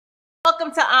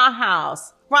Welcome to our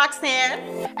house.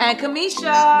 Roxanne And Kamisha.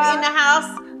 we in the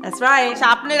house, That's right.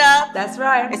 chopping it up. That's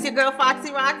right. It's your girl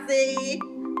Foxy Roxy.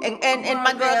 And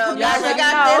my girl You Kamisha already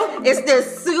got know. this. It's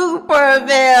the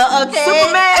Superville, okay?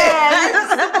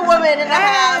 Superman. Superwoman in the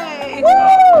Hey.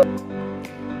 house.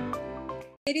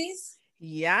 Woo! Ladies,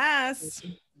 Yes.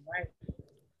 right.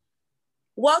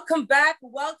 Welcome back.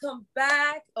 Welcome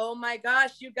back. Oh my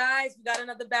gosh, you guys, we got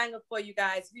another banger for you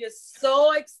guys. We are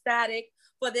so ecstatic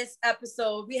for this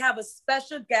episode. We have a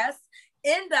special guest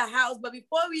in the house. But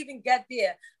before we even get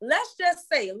there, let's just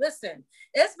say, listen,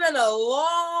 it's been a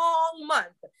long month,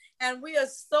 and we are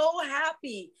so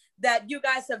happy that you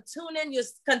guys have tuned in. You're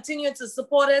continuing to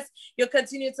support us. You're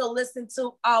continuing to listen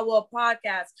to our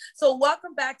podcast. So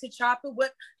welcome back to Chop It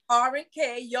with R and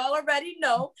K. Y'all already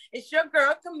know it's your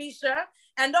girl Kamisha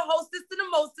and the hostess to the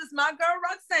mostest, my girl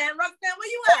Roxanne. Roxanne, where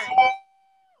you at?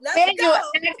 Let's There you go. are,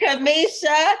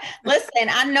 Kamisha. Listen,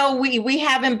 I know we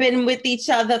haven't been with each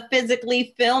other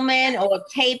physically filming or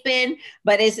taping,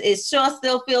 but it sure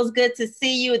still feels good to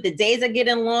see you. The days are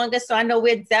getting longer, so I know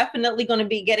we're definitely going to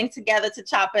be getting together to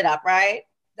chop it up, right?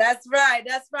 That's right.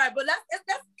 That's right. But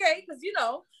that's okay, because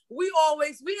we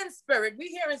in spirit. We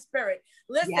here in spirit.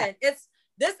 Listen, Yeah.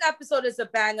 This episode is a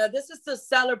banger. This is to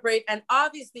celebrate and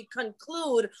obviously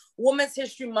conclude Women's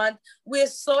History Month. We're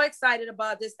so excited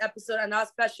about this episode and our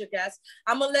special guest.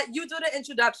 I'm gonna let you do the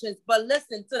introductions, but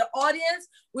listen, to the audience,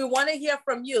 we want to hear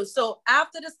from you. So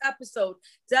after this episode,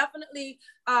 definitely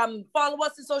follow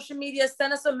us on social media,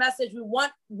 send us a message.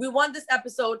 We want this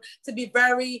episode to be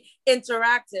very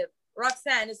interactive.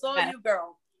 Roxanne, it's all you,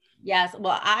 girl. Yes,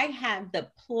 well, I had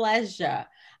the pleasure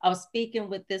of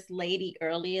speaking with this lady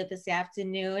earlier this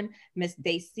afternoon, Miss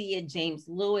Dacia James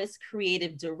Lewis,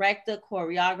 creative director,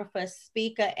 choreographer,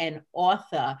 speaker, and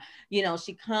author. You know,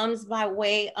 she comes by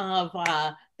way of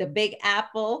the Big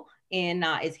Apple and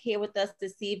is here with us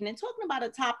this evening talking about a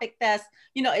topic that's,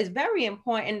 is very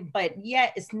important, but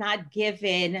yet it's not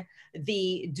given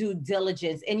the due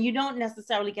diligence. And you don't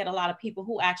necessarily get a lot of people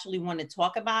who actually want to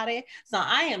talk about it. So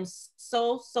I am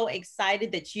so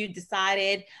excited that you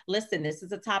decided, listen, this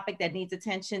is a topic that needs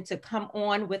attention, to come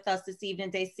on with us this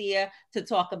evening, Dacia, to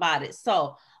talk about it.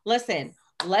 So listen,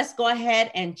 let's go ahead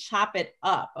and chop it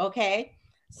up, okay?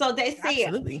 So Dacia,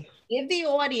 Absolutely. give the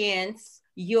audience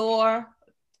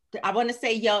I want to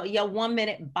say your 1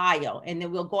 minute bio, and then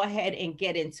we'll go ahead and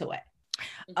get into it.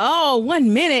 Oh,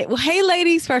 1 minute. Well, hey,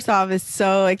 ladies. First off, it's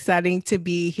so exciting to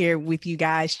be here with you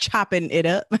guys, chopping it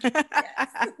up. Yes.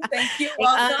 Thank you.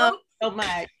 Welcome. So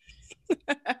much.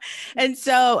 And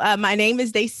so my name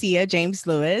is Dacia James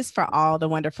Lewis for all the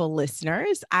wonderful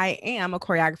listeners. I am a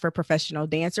choreographer, professional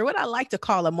dancer, what I like to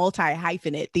call a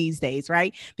multi-hyphenate these days,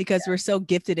 right? Because we're so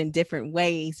gifted in different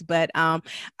ways. But I'm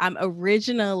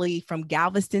originally from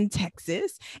Galveston,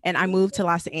 Texas, and I moved to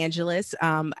Los Angeles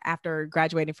after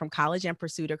graduating from college and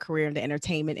pursued a career in the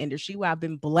entertainment industry, where I've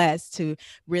been blessed to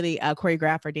really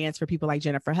choreograph or dance for people like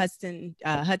Jennifer Hudson,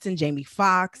 Jamie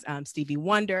Foxx, Stevie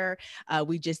Wonder.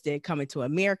 We just did Coming to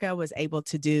America, was able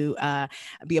to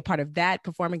be a part of that,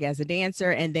 performing as a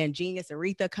dancer. And then Genius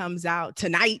Aretha comes out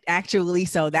tonight, actually.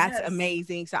 So that's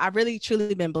amazing. So I've really,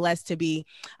 truly been blessed to be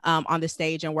on the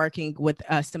stage and working with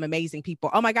some amazing people.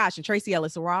 Oh my gosh. And Tracy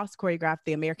Ellis Ross choreographed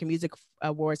the American Music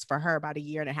Awards for her about 1.5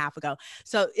 years ago.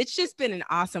 So it's just been an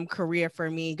awesome career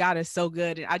for me. God is so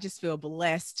good. And I just feel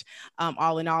blessed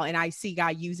all in all. And I see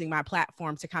God using my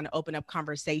platform to kind of open up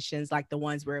conversations like the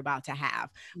ones we're about to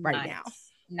have right now.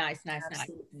 Nice.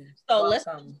 So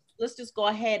let's just go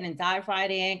ahead and dive right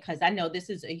in, because I know this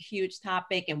is a huge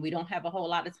topic and we don't have a whole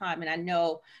lot of time. And I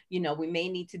know, we may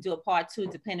need to do a part 2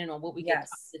 depending on what we get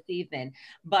this evening.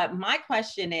 But my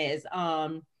question is,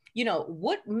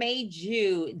 what made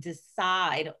you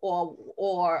decide,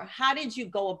 or how did you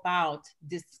go about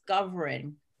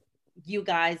discovering, you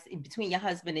guys, between your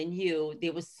husband and you,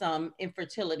 there was some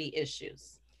infertility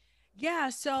issues? Yeah,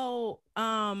 so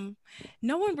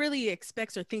no one really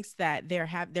expects or thinks that they're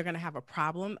going to have a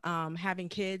problem having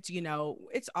kids.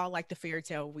 It's all like the fairy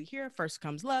tale we hear. First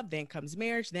comes love, then comes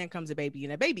marriage, then comes a baby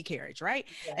in a baby carriage, right?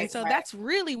 And so that's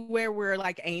really where we're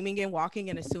like aiming and walking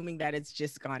and assuming that it's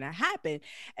just going to happen.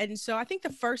 And so I think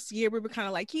the first year we were kind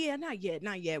of like, yeah, not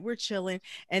yet. We're chilling.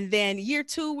 And then year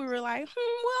 2, we were like,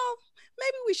 well,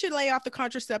 maybe we should lay off the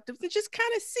contraceptives and just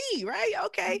kind of see, right?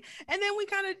 Okay. And then we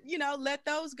kind of, let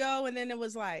those go. And then it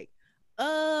was like,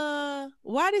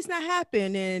 why does not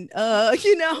happen? And,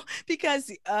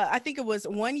 because I think it was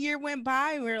 1 year went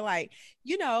by and we were like,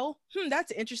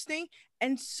 that's interesting.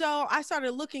 And so I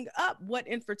started looking up what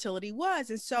infertility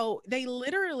was. And so they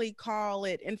literally call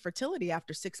it infertility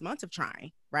after 6 months of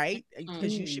trying, right?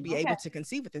 Because you should be Okay. able to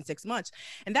conceive within 6 months.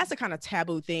 And that's a kind of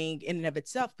taboo thing in and of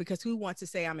itself, because who wants to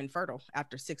say I'm infertile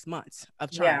after 6 months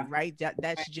of trying, right?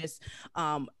 That's just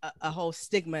a whole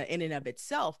stigma in and of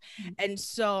itself. And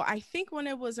so I think when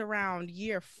it was around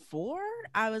year 4,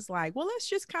 I was like, well, let's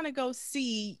just kind of go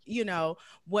see,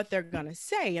 what they're going to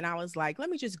say. And I was like, let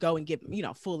me just go and get,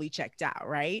 fully checked out.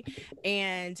 Right.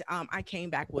 And I came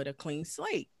back with a clean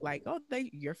slate, like, oh,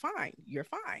 you're fine. You're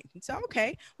fine. So,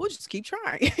 okay, we'll just keep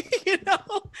trying,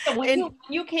 So when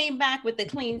you came back with the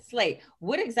clean slate,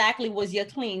 what exactly was your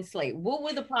clean slate? What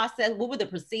were the process? What were the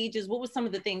procedures? What were some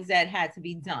of the things that had to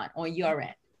be done on your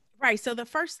end? Right. So the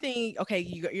first thing, okay,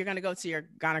 you're going to go to your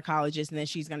gynecologist, and then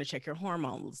she's going to check your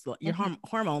hormones, your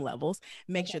hormone levels,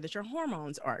 make sure that your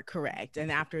hormones are correct.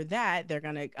 And after that, they're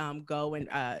going to go and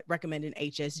recommend an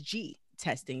HSG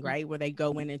testing, right? Where they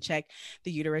go in and check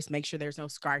the uterus, make sure there's no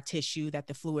scar tissue, that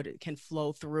the fluid can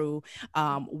flow through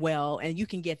well. And you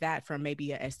can get that from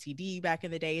maybe a STD back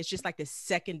in the day. It's just like the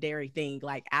secondary thing.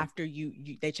 Like after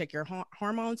they check your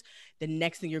hormones, the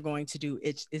next thing you're going to do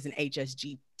is an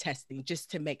HSG testing,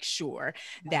 just to make sure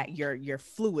that your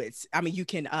fluids, I mean, you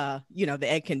can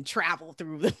the egg can travel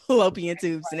through the fallopian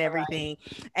tubes and everything.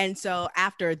 And so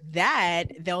after that,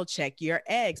 they'll check your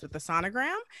eggs with the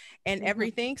sonogram and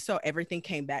everything. So everything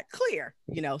came back clear,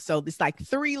 so it's like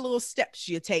 3 little steps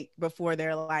you take before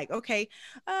they're like, okay,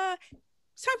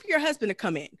 it's time for your husband to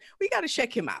come in. We got to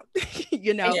check him out.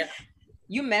 Yeah.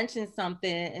 You mentioned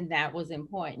something and that was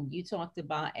important. You talked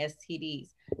about STDs.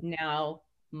 Now,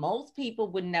 most people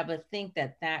would never think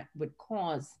that would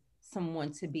cause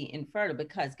someone to be infertile,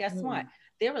 because guess what?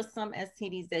 There are some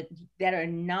STDs that are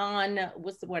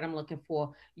what's the word I'm looking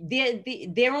for?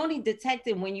 They're only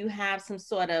detected when you have some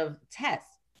sort of test.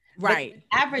 Right.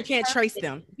 Average you can't trace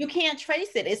them. You can't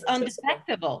trace it. It's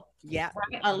undetectable. Yeah.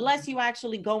 Right? Unless you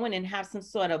actually go in and have some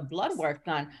sort of blood work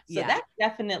done. So that's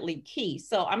definitely key.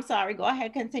 So I'm sorry, go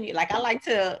ahead, continue. Like I like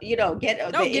to, get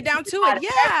down to it.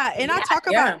 Yeah. And I talk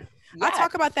about I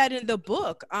talk about that in the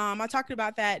book. I talked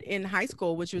about that in high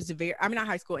school, which was not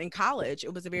high school, in college.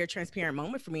 It was a very transparent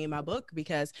moment for me in my book,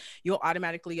 because you'll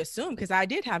automatically assume, because I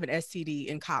did have an STD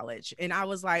in college. And I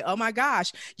was like, oh my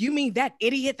gosh, you mean that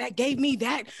idiot that gave me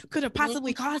that could have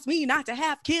possibly caused me not to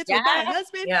have kids with my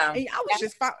husband? Yeah. And I was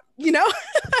just,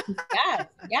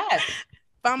 Yes.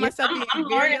 Found myself being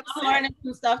very upset. I'm learning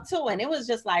some stuff too. And it was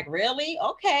just like, really?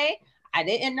 Okay. I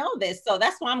didn't know this. So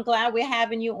that's why I'm glad we're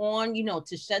having you on,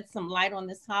 to shed some light on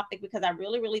this topic, because I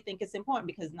really, really think it's important,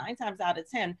 because 9 times out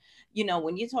of 10,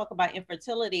 when you talk about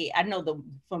infertility, I know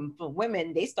from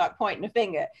women, they start pointing the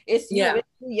finger. It's you.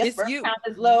 Your sperm count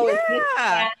is low.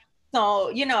 Yeah.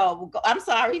 So, I'm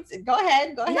sorry. Go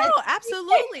ahead. No,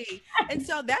 absolutely. And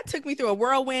so that took me through a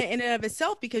whirlwind in and of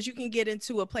itself, because you can get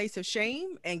into a place of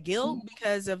shame and guilt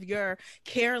because of your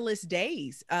careless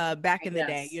days back in the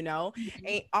day, and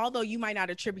although you might not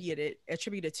attribute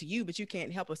it to you, but you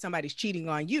can't help if somebody's cheating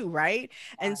on you, right?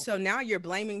 And so now you're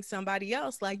blaming somebody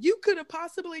else, like you could have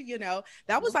possibly,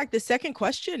 that was like the second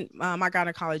question my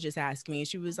gynecologist asked me. And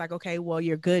she was like, okay, well,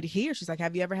 you're good here. She's like,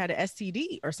 have you ever had an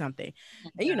STD or something?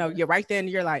 And you're right there and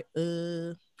you're like,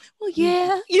 well,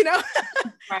 yeah,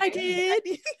 I did.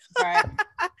 Right.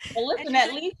 Well, listen,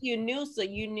 at least you knew, so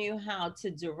you knew how to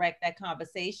direct that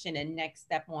conversation and next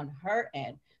step on her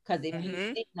end. Because if you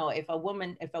didn't know, if a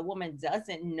woman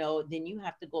doesn't know, then you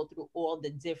have to go through all the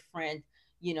different,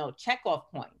 check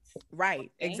off points. Right.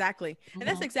 Okay? Exactly. And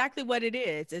that's exactly what it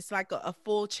is. It's like a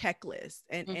full checklist.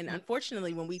 And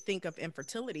unfortunately, when we think of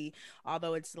infertility,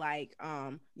 although it's like,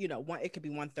 it could be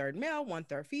 1/3 male,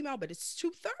 1/3 female, but it's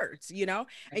 2/3,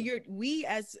 and we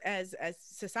as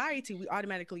society, we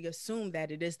automatically assume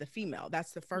that it is the female.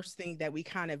 That's the first thing that we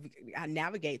kind of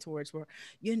navigate towards, where,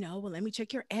 well, let me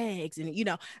check your eggs.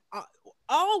 And,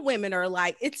 all women are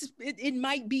like, it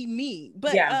might be me,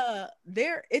 but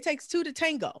it takes 2 to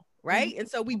tango. Right. And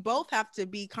so we both have to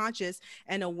be conscious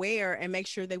and aware and make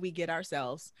sure that we get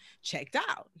ourselves checked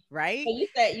out. Right. So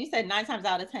you said 9 times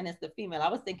out of 10 it's the female. I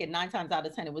was thinking 9 times out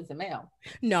of 10 it was the male.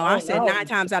 No, I said 9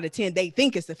 times out of 10 they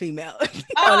think it's the female. Okay.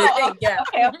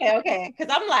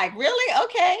 Because I'm like, really?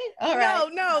 Okay. All right.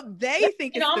 No, they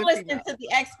think it's I'm listening to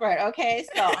the expert. Okay.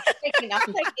 So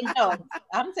I'm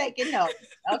taking notes.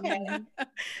 Okay.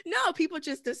 No, people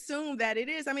just assume that it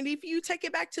is. I mean, if you take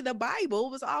it back to the Bible,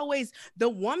 it was always the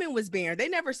woman woman was barren. They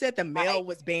never said the male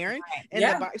was barren. And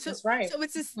that's right. So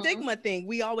it's a stigma thing.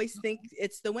 We always think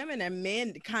it's the women, and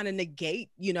men kind of negate,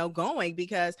 going,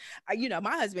 because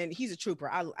my husband, he's a trooper.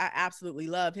 I absolutely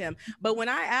love him. But when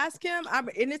I ask him,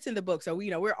 and it's in the book, so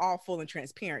we're all full and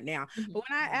transparent now. But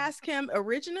when I asked him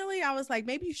originally, I was like,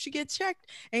 maybe you should get checked.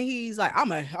 And he's like,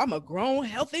 I'm a grown,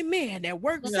 healthy man that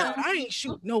works out. I ain't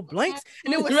shooting no blanks.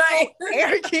 And it was so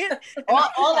arrogant.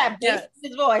 All that bass in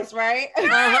his voice, right?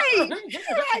 Right. And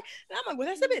I'm like, well,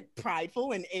 that's a bit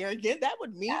prideful and arrogant. That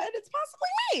would mean that it's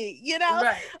possibly me,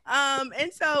 Right.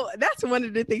 And so that's one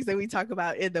of the things that we talk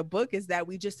about in the book, is that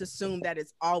we just assume that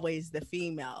it's always the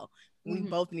female. We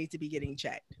both need to be getting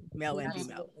checked, male and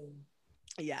female.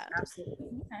 Yeah,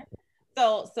 absolutely. Okay.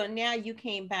 So now you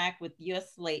came back with your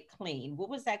slate clean. What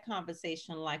was that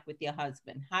conversation like with your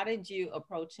husband? How did you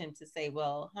approach him to say,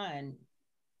 well, hun,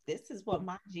 this is what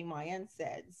my GYN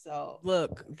said? So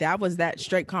look, that was that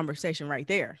straight conversation right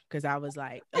there. Cause I was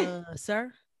like,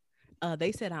 sir,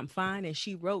 they said I'm fine. And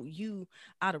she wrote you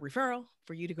out a referral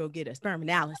for you to go get a sperm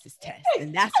analysis test.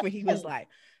 And that's when he was like,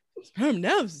 sperm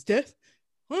analysis test?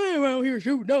 I ain't around here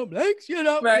shooting no blanks,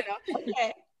 Right.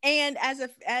 Okay. And as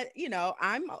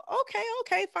I'm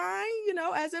okay, fine.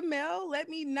 As a male, let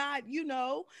me not,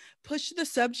 push the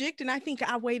subject. And I think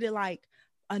I waited like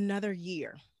another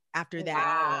year after that.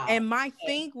 Wow. And my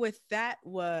thing with that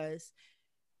was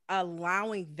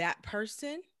allowing that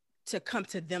person to come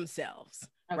to themselves.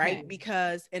 Right.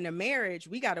 Because in a marriage,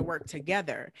 we got to work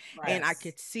together. And I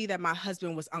could see that my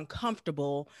husband was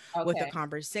uncomfortable with the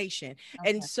conversation.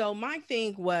 And so my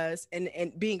thing was, and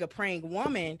being a praying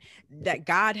woman, that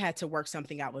God had to work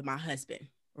something out with my husband.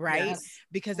 Right.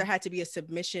 Because there had to be a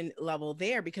submission level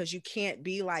there, because you can't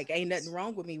be like, ain't nothing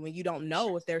wrong with me, when you don't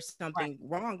know if there's something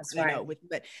wrong, with,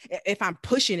 but if I'm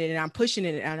pushing it and I'm pushing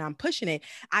it and I'm pushing it,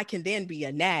 I can then be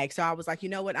a nag. So I was like, you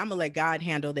know what, I'm gonna let God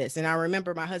handle this. And I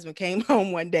remember my husband came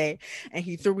home one day and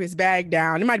he threw his bag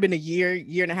down. It might've been a year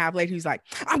and a half later. He was like,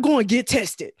 I'm going to get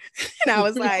tested. And I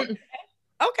was like,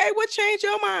 okay, what changed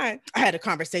your mind? I had a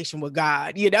conversation with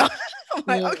God, I'm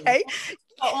like, okay.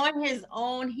 So on his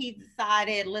own, he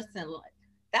decided, listen,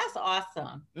 that's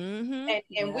awesome.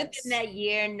 And within that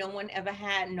year, no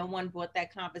one brought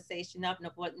that conversation up. No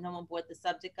one brought the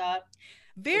subject up.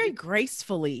 Very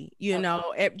gracefully,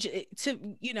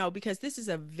 because this is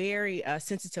a very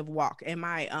sensitive walk. And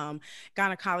my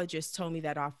gynecologist told me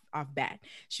that off bat.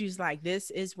 She was like, this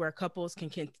is where couples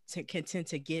can tend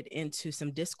to get into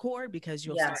some discord, because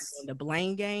you'll start doing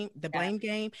the blame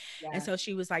game. And so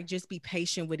she was like, just be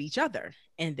patient with each other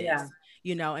in this.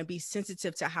 And be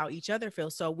sensitive to how each other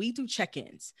feels. So we do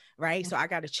check-ins, right? So I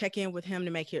got to check in with him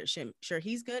to make sure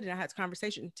he's good. And I had a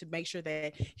conversation to make sure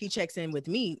that he checks in with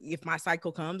me if my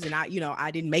cycle comes and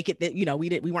I didn't make it, that,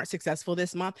 we weren't successful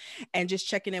this month, and just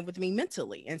checking in with me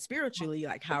mentally and spiritually,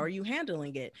 like, how are you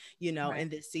handling it, in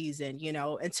this season,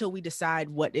 until we decide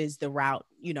what is the route,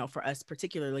 for us,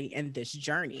 particularly in this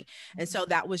journey. And so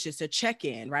that was just a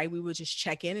check-in, right? We would just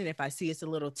check in. And if I see it's a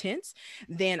little tense,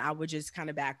 then I would just kind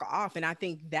of back off. And I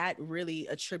think that really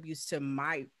attributes to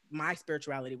my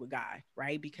spirituality with God,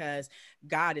 right? Because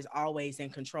God is always in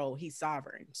control. He's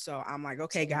sovereign. So I'm like,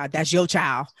 okay, God, that's your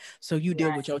child. So you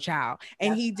deal with your child.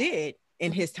 And he did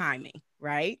in his timing,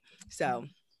 right? So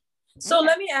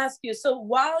let me ask you, so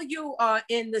while you are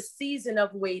in the season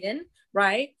of waiting,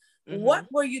 right? What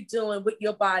were you doing with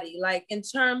your body? Like in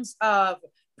terms of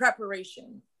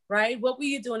preparation, right? What were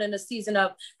you doing in the season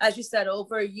of, as you said,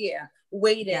 over a year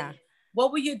waiting? Yeah.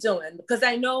 What were you doing? Because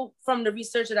I know from the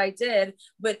research that I did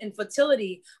with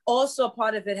infertility, also a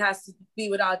part of it has to be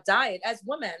with our diet as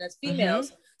women, as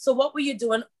females. So what were you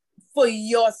doing for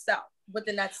yourself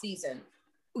within that season?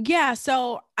 Yeah.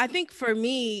 So I think for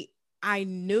me, I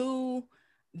knew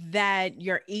that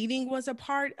your eating was a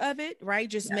part of it, right?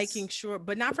 Just making sure,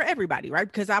 but not for everybody, right?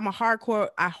 Because I'm a hardcore,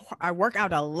 I work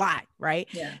out a lot, right?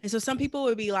 Yeah. And so some people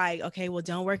would be like, okay, well,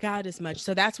 don't work out as much.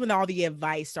 So that's when all the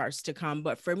advice starts to come.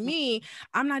 But for me,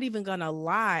 I'm not even gonna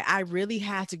lie, I really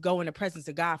had to go in the presence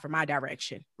of God for my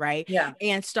direction, right? Yeah.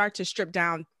 And start to strip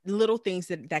down little things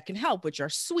that can help with your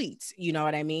sweets, you know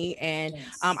what I mean? And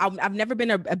I've never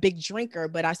been a big drinker,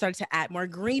 but I started to add more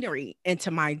greenery into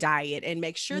my diet and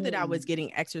make sure that I was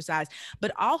getting exercise.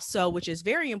 But also, which is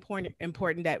very important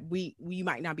that we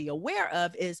might not be aware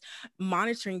of, is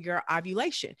monitoring your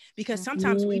ovulation, because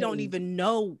sometimes we don't even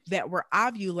know that we're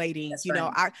ovulating.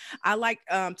 That's I like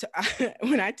to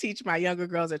when I teach my younger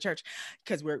girls at church,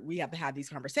 because we have to have these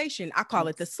conversations, I call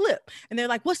it the slip. And they're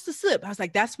like, what's the slip? I was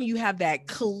like, that's when you have that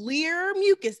clear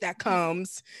mucus that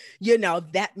comes, you know,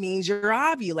 that means you're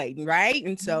ovulating, right?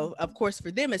 And so, of course,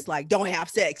 for them, it's like, don't have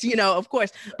sex, you know, of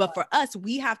course. But for us,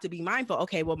 we have to be mindful.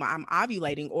 Okay, well, I'm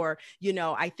ovulating. Or, you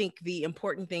know, I think the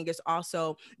important thing is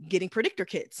also getting predictor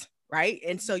kits. Right.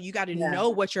 And so you got to know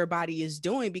what your body is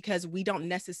doing, because we don't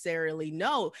necessarily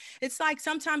know. It's like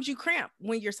sometimes you cramp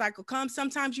when your cycle comes,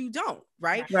 sometimes you don't.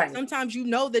 Right. Sometimes you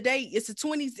know the day it's a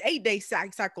 28-day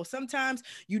cycle. Sometimes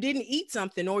you didn't eat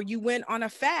something, or you went on a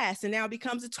fast and now it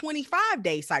becomes a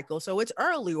 25-day cycle. So it's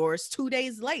early or it's 2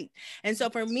 days late. And so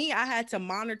for me, I had to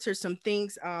monitor some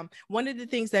things. One of the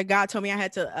things that God told me I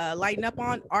had to lighten up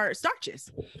on are starches.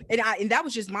 And that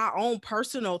was just my own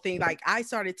personal thing. Like I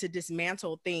started to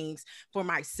dismantle things for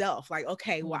myself. Like,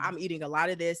 okay, well, I'm eating a lot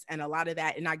of this and a lot of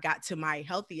that, and I got to my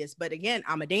healthiest. But again,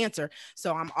 I'm a dancer,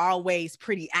 so I'm always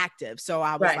pretty active. So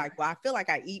I was like, well, I feel like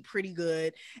I eat pretty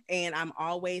good and I'm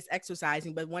always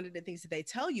exercising. But one of the things that they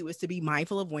tell you is to be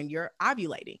mindful of when you're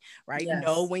ovulating, right?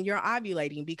 Know when you're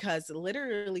ovulating, because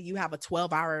literally you have a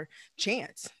 12-hour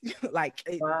chance like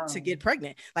to get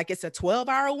pregnant. Like it's a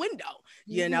 12-hour window,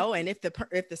 you know, and if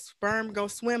the sperm go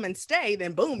swim and stay,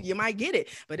 then boom, you might get it.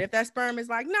 But if that sperm is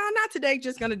like, no, not today,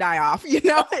 just gonna die off, you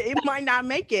know, it might not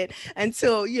make it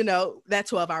until, you know, that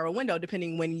 12-hour window,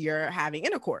 depending when you're having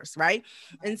intercourse, right?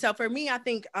 And so for me, I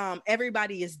think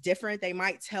everybody is different. They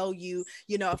might tell you,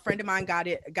 you know, a friend of mine got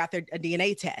their a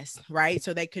DNA test, right?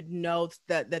 So they could know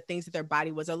the things that their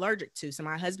body was allergic to. So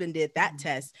my husband did that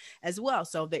test as well.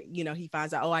 So that, you know, he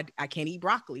finds out, oh, I can't eat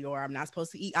broccoli, or I'm not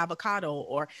supposed to eat avocado,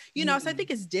 or, you know, so I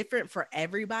think it's different for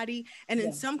everybody. And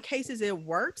in some cases it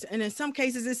works. And in some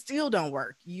cases it still don't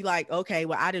work. You like, okay,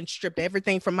 well, I didn't strip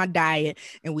everything from my diet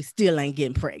and we still ain't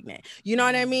getting pregnant. You know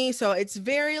what I mean? So it's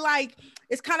very like,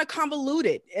 it's kind of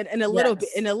convoluted in a little bit,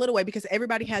 in a little way, because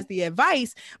everybody has the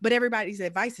advice, but everybody's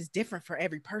advice is different for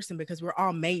every person, because we're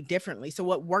all made differently. So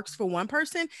what works for one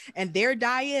person and their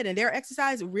diet and their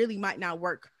exercise really might not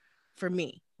work for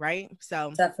me. Right.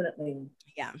 So definitely.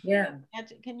 Yeah.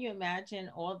 Can you imagine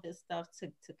all this stuff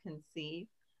to conceive?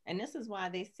 And this is why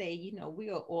they say, you know, we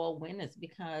are all winners,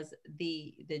 because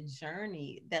the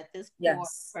journey that this poor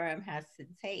sperm has to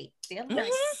take. They're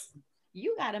like,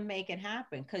 you got to make it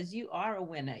happen, because you are a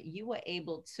winner. You were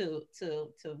able to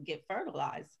get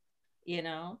fertilized, you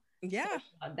know. So,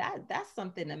 that's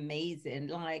something amazing.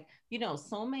 Like, you know,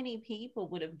 so many people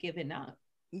would have given up.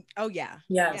 Oh yeah.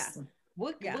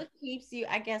 What keeps you?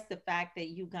 I guess the fact that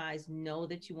you guys know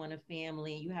that you want a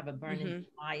family, you have a burning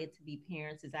desire to be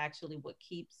parents, is actually what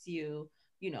keeps you,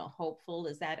 you know, hopeful.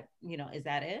 Is that, you know, is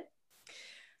that it?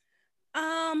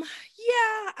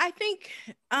 Yeah, I think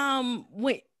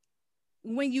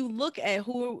when you look at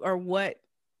who or what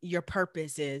your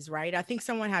purpose is, right? I think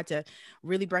someone had to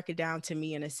really break it down to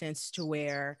me in a sense to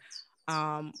where,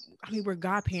 I mean, we're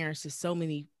godparents to so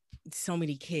many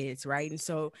kids, right? And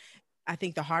so I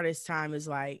think the hardest time is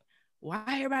like, why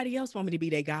everybody else want me to be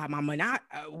their godmama? Not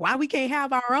why we can't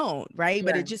have our own, right?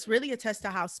 But it just really attests to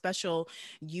how special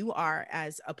you are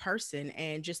as a person,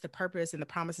 and just the purpose and the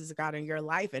promises of God in your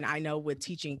life. And I know with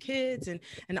teaching kids and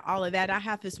all of that, I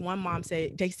have this one mom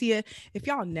say, Dacia, if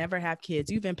y'all never have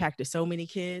kids, you've impacted so many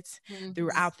kids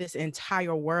throughout this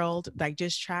entire world, like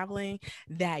just traveling,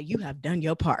 that you have done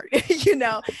your part, you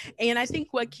know? And I think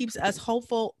what keeps us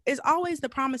hopeful is always the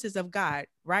promises of God,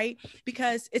 right?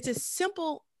 Because it's as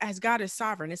simple as God is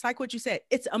sovereign. It's like what you said.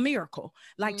 It's a miracle.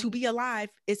 Like to be alive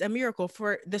is a miracle.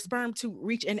 For the sperm to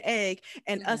reach an egg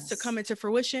and us to come into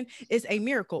fruition is a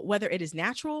miracle. Whether it is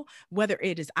natural, whether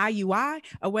it is IUI,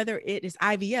 or whether it is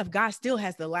IVF, God still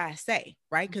has the last say,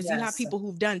 right? Because you have people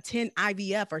who've done 10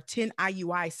 IVF or 10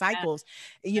 IUI cycles,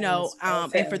 you know,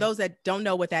 and for those that don't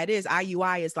know what that is,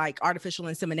 IUI is like artificial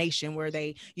insemination, where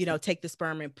they, you know, take the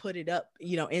sperm and put it up,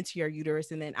 you know, into your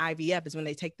uterus. And then IVF is when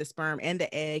they take the sperm and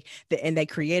the egg and they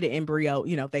create an embryo,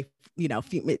 you know, they, you know,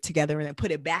 fume it together and then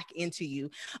put it back into you.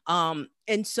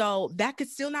 And so that could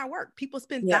still not work. People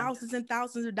spend thousands and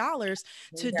thousands of dollars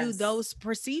to do those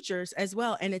procedures as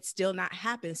well, and it's still not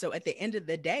happen. So at the end of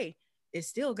the day, it's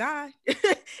still God.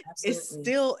 It's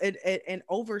still an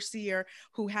overseer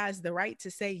who has the right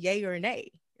to say yay or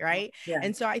nay. Right.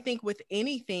 And so I think with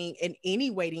anything in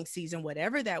any waiting season,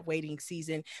 whatever that waiting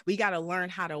season, we got to learn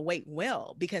how to wait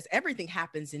well, because everything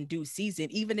happens in due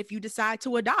season. Even if you decide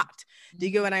to adopt, do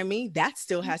you get what I mean? That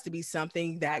still has to be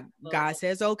something that God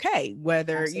says, okay,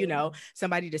 whether, you know,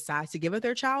 somebody decides to give up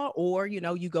their child, or, you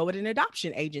know, you go with an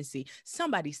adoption agency,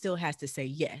 somebody still has to say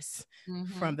yes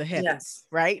from the heavens.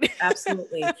 Right.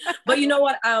 Absolutely. But you know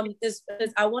what, I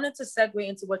wanted to segue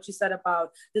into what you said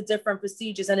about the different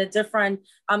procedures and the different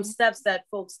steps that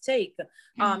folks take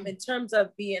in terms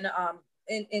of being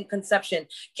in conception.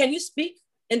 Can you speak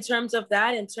in terms of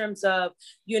that, in terms of,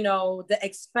 the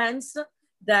expense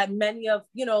that many of,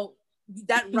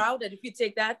 that route, that if you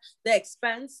take that, the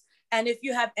expense, and if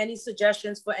you have any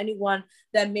suggestions for anyone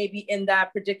that may be in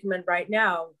that predicament right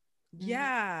now.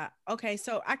 Yeah. Okay.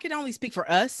 So I can only speak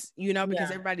for us, because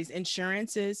everybody's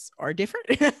insurances are different.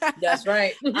 That's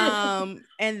right.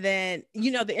 And then,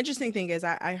 the interesting thing is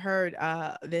I heard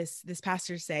this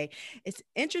pastor say, it's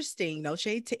interesting, no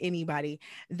shade to anybody,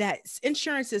 that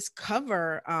insurances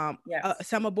cover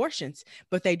some abortions,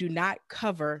 but they do not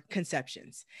cover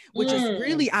conceptions, which is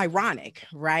really ironic,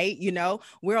 right?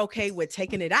 We're okay with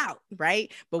taking it out, right?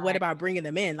 But what about bringing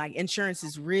them in? Like,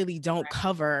 insurances really don't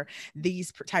cover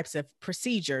these types of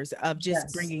procedures of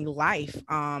just bringing life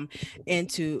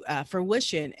into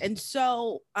fruition. And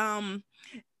so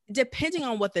depending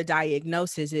on what the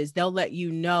diagnosis is, they'll let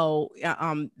you know,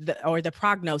 or the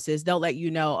prognosis, they'll let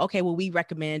you know, okay, well, we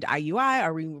recommend IUI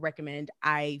or we recommend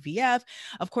IVF.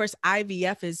 Of course,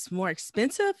 IVF is more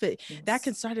expensive. That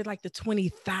can start at like the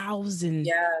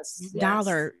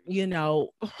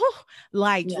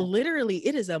 $20,000, literally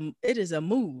it is a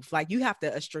move. Like, you have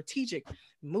to a strategic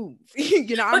move.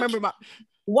 I remember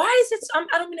why is it,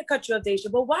 I don't mean to cut you off,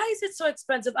 Daisha, but why is it so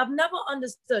expensive? I've never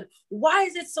understood. Why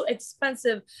is it so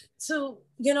expensive to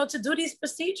do these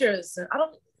procedures? I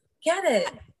don't get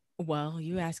it. Well,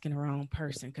 you asking the wrong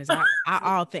person, because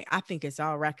I think it's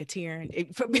all racketeering.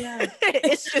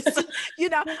 It's just,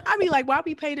 I mean, like, why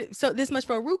we paid so this much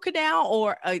for a root canal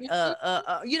or a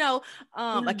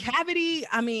cavity?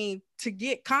 I mean, to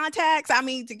get contacts, I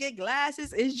mean, to get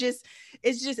glasses. It's just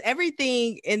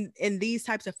everything in these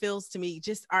types of fields, to me,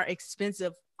 just are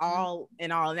expensive all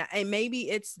in all. And maybe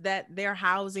it's that they're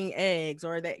housing eggs,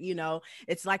 or that,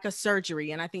 it's like a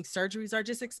surgery. And I think surgeries are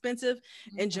just expensive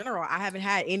in general. I haven't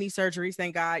had any surgeries,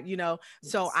 thank God,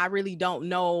 so I really don't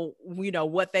know,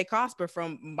 what they cost, but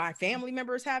from my family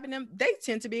members having them, they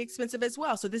tend to be expensive as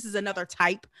well. So this is another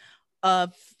type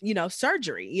of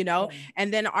surgery,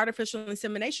 and then artificial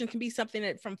insemination can be something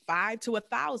that from $5,000 to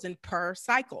 $1,000 per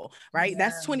cycle, right?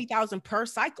 That's $20,000 per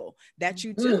cycle that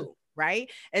you do.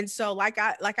 Right. And so like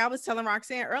I was telling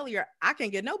Roxanne earlier, I can't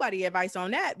get nobody advice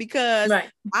on that, because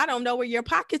I don't know where your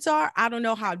pockets are. I don't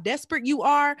know how desperate you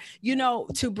are,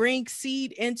 to bring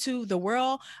seed into the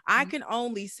world. I can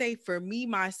only say for me,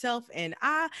 myself, and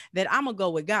that I'm gonna go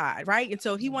with God. Right. And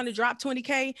so if he want to drop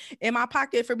 20K in my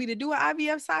pocket for me to do an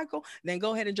IVF cycle, then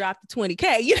go ahead and drop the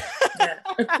 20K.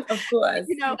 Of course.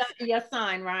 Your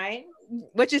sign, right?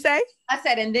 What you say? I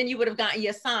said, and then you would have gotten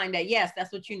your sign that, yes,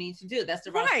 that's what you need to do. That's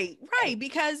the right.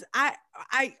 Because I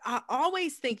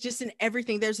always think, just in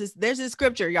everything, there's this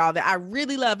scripture, y'all, that I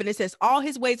really love. And it says, all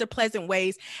his ways are pleasant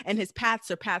ways and his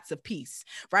paths are paths of peace.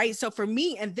 Right. So for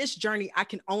me in this journey, I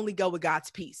can only go with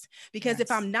God's peace, because if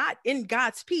I'm not in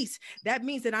God's peace, that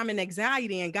means that I'm in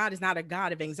anxiety, and God is not a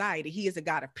God of anxiety. He is a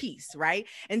God of peace. Right.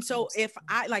 And so if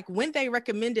when they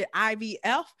recommended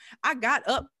IVF, I got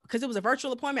up, because it was a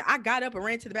virtual appointment. I got up and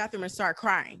ran to the bathroom and started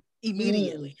crying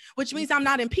immediately, which means I'm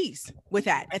not in peace with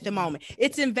that at the moment.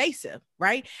 It's invasive,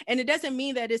 right? And it doesn't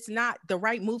mean that it's not the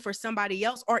right move for somebody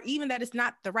else, or even that it's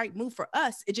not the right move for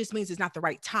us. It just means it's not the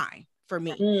right time for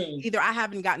me. Either I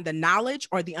haven't gotten the knowledge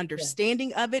or the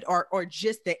understanding of it, or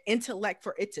just the intellect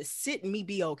for it to sit and me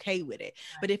be okay with it.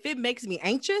 But if it makes me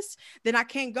anxious, then I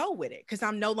can't go with it, because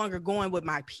I'm no longer going with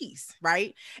my peace,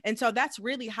 right? And so that's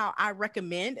really how I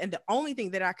recommend. And the only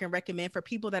thing that I can recommend for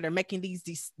people that are making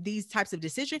these types of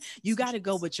decisions, you got to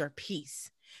go with your peace,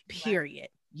 period.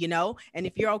 And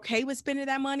if you're okay with spending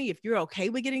that money, if you're okay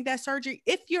with getting that surgery,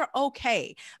 if you're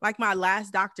okay, like my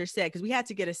last doctor said, because we had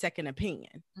to get a second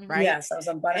opinion, right? Yes, I was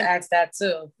about to ask that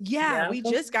too. Yeah, we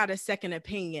just got a second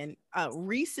opinion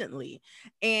recently,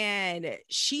 and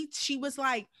she was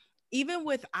like, even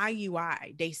with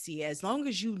IUI, they see, as long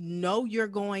as you know you're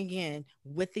going in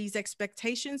with these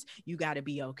expectations, you got to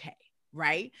be okay,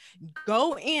 right?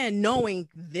 Go in knowing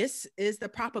this is the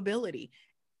probability.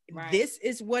 This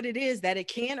is what it is, that it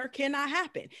can or cannot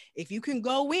happen. If you can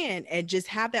go in and just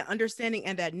have that understanding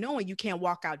and that knowing, you can't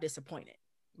walk out disappointed.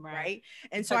 Right.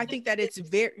 And so I think that it's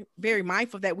very, very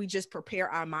mindful that we just prepare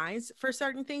our minds for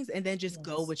certain things, and then just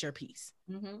go with your peace.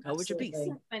 Go with your peace.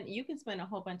 You can spend a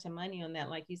whole bunch of money on that,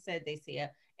 like you said,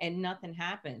 Dacia, and nothing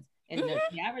happens. And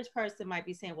the average person might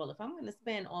be saying, well, if I'm going to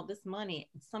spend all this money,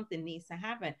 something needs to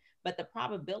happen. But the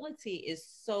probability is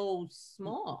so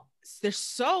small. They're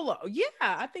so low. Yeah,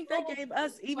 I think they gave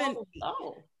us even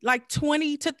low. like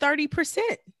 20 to 30%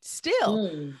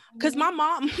 still. Because my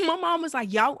mom was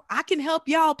like, y'all, I can help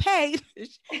y'all pay.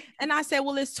 And I said,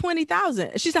 well, it's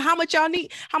 20,000. She said, how much y'all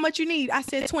need? How much you need? I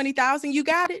said, 20,000. You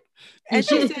got it? And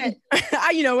she said,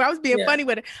 I was being funny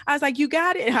with it. I was like, you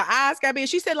got it? And her eyes got big.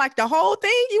 She said, like the whole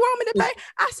thing you want me to pay?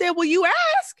 I said, well, you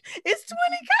ask. It's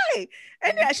 20K.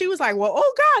 And she was like, well,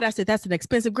 oh God. I said, that's an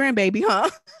expensive grandbaby, huh?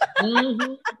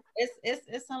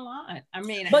 It's a lot. I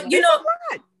mean, but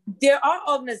there are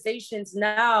organizations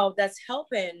now that's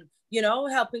helping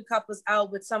couples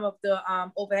out with some of the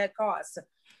overhead costs.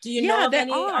 Do you know of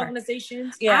any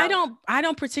organizations? Yeah. I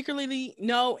don't particularly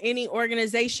know any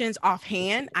organizations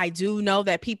offhand. I do know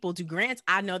that people do grants.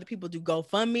 I know that people do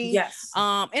GoFundMe. Yes.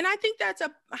 And I think that's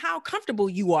how comfortable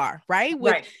you are, right?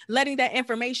 With letting that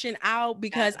information out,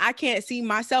 because I can't see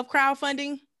myself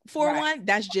crowdfunding for one.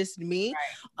 That's just me.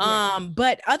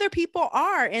 But other people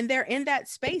are, and they're in that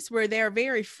space where they're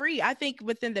very free. I think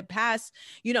within the past,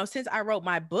 since I wrote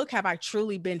my book, have I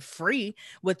truly been free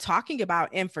with talking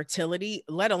about infertility,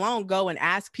 let alone go and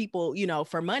ask people,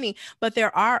 for money. But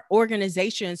there are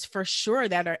organizations for sure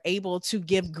that are able to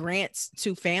give grants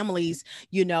to families,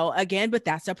 again, but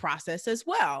that's a process as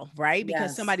well, right?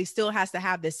 Because somebody still has to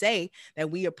have the say that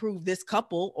we approve this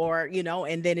couple, or,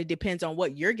 and then it depends on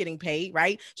what you're getting paid,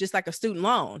 right? Just like a student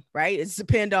loan, right? It's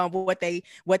depend on what they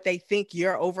think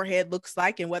your overhead looks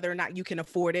like and whether or not you can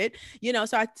afford it,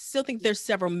 so I still think there's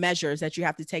several measures that you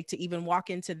have to take to even walk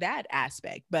into that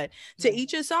aspect, but to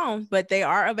each his own, but they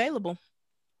are available.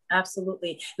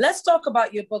 Absolutely. Let's talk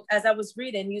about your book. As I was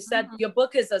reading, you said your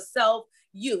book is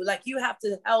like you have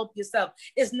to help yourself.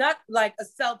 It's not like a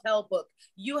self-help book.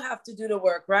 You have to do the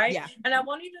work, right? Yeah. And I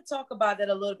want you to talk about that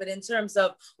a little bit in terms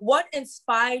of what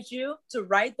inspired you to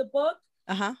write the book.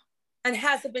 And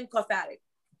has it been cathartic?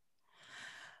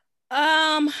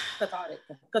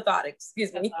 Cathartic,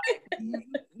 excuse me.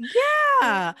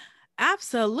 Yeah,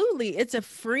 absolutely. It's a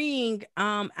freeing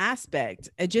aspect.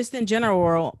 Just in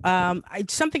general,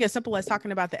 something as simple as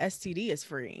talking about the STD is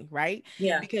freeing, right?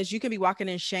 Yeah. Because you can be walking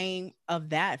in shame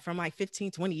of that from like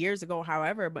 15, 20 years ago,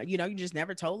 however, but you just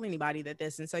never told anybody that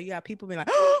this. And so you have people being like,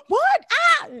 oh, what?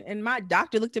 And my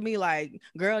doctor looked at me like,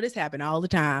 girl, this happened all the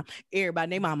time.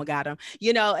 Everybody, their mama got them,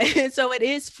 and so it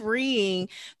is freeing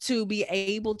to be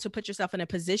able to put yourself in a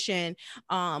position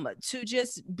to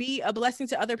just be a blessing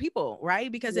to other people,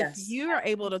 right? Because if you're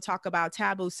able to talk about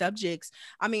taboo subjects,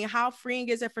 I mean, how freeing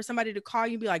is it for somebody to call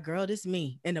you and be like, girl, this is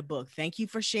me in the book. Thank you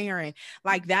for sharing.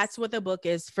 Like, that's what the book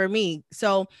is for me.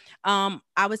 So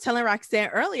I was telling Roxanne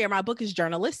earlier, my book is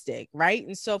journalistic, right?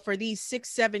 And so for these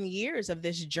 6-7 years of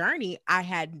this journey,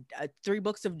 I had 3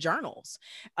 books of journals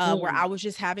where I was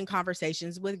just having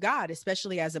conversations with God,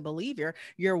 especially as a believer.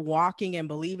 You're walking and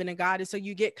believing in God. And so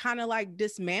you get kind of like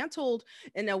dismantled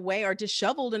in a way, or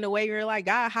disheveled in a way. You're like,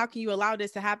 God, how can you allow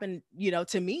this to happen,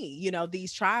 to me,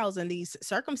 these trials and these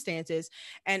circumstances.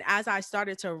 And as I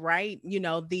started to write,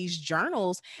 these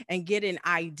journals and get an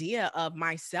idea of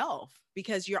myself,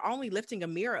 because you're only lifting a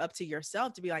mirror up to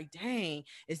yourself to be like, dang,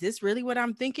 is this really what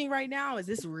I'm thinking right now? Is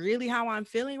this really how I'm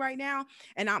feeling right now?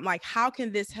 And I'm like, how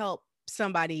can this help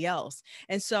somebody else?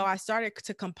 And so I started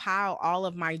to compile all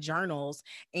of my journals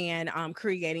and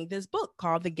creating this book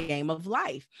called The Game of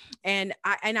Life. And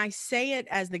I say it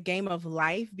as the game of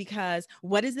life because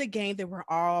what is the game that we're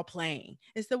all playing?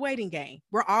 It's the waiting game.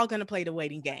 We're all going to play the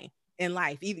waiting game in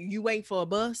life. Either you waiting for a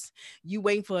bus, you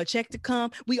waiting for a check to come.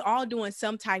 We all doing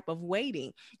some type of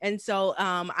waiting. And so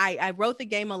I wrote The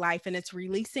Game of Life, and it's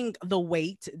releasing the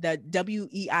weight, the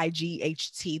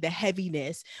WEIGHT, the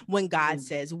heaviness when God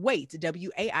says wait,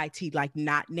 WAIT, like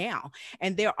not now.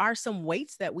 And there are some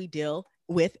weights that we deal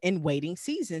with in waiting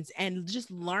seasons, and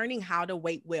just learning how to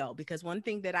wait well. Because one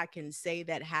thing that I can say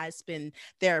that has been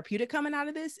therapeutic coming out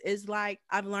of this is like,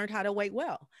 I've learned how to wait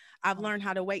well. I've learned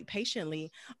how to wait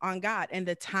patiently on God and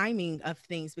the timing of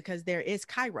things, because there is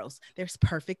kairos. There's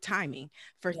perfect timing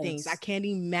for things. I can't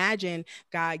imagine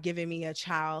God giving me a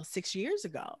child 6 years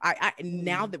ago.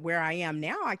 Now that where I am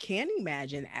now, I can't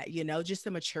imagine, just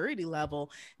the maturity level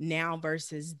now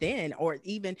versus then, or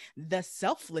even the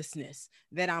selflessness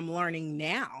that I'm learning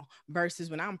now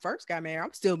versus when I first got married.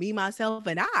 I'm still me, myself,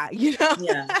 and I,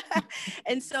 Yeah.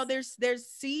 And so there's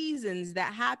seasons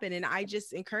that happen, and I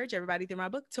just encourage everybody through my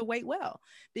book to wait well,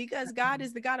 because God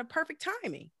is the God of perfect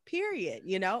timing, period.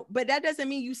 But that doesn't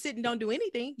mean you sit and don't do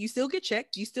anything. You still get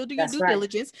checked. You still do your due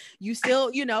diligence. You still,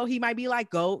 he might be like,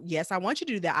 go, yes, I want you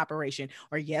to do that operation,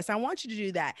 or yes, I want you to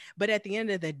do that. But at the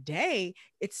end of the day,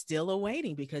 it's still a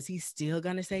waiting, because he's still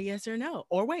going to say yes or no,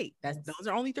 or wait. Those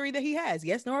are only 3 that he has: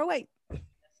 yes, no, or wait.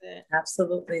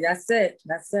 Absolutely. That's it.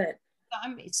 That's it. So,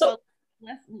 I mean, So,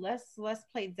 so let's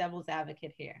play devil's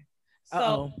advocate here. So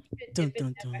Uh-oh. if Dun, it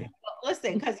dun, never, dun. well,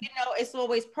 listen, because it's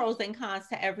always pros and cons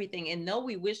to everything. And though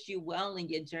we wish you well in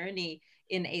your journey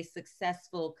in a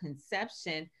successful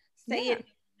conception, say Yeah. it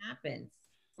happens,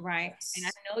 right? And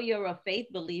I yes. know you're a faith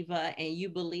believer and you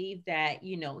believe that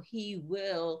he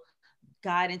will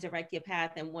guide and direct your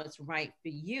path and what's right for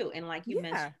you. And like you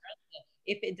mentioned Yeah. earlier,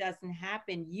 if it doesn't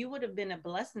happen, you would have been a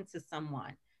blessing to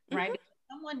someone, right? Mhm. Because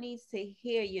someone needs to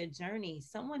hear your journey.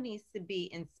 Someone needs to be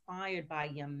inspired by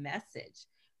your message,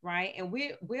 right? And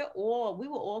we were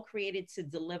all created to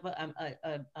deliver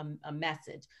a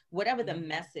message, whatever the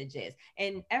message is.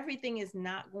 And everything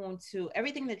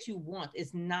that you want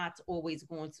is not always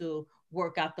going to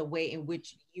work out the way in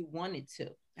which you want it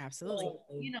to. Absolutely. So,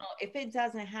 Absolutely. if it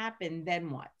doesn't happen,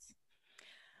 then what?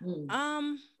 Mm.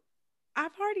 Um,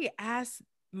 I've already asked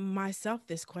myself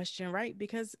this question, right?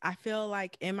 Because I feel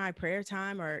like in my prayer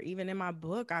time or even in my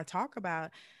book, I talk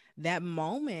about that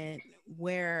moment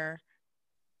where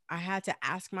I had to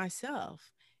ask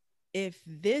myself if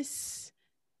this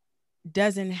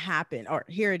doesn't happen, or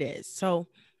here it is. So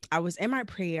I was in my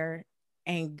prayer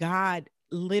and God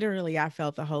literally, I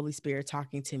felt the Holy Spirit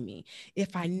talking to me.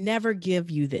 If I never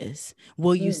give you this,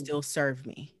 will you Mm. still serve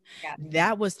me? Yeah.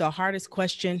 That was the hardest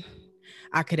question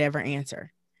I could ever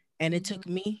answer. And it Mhm. took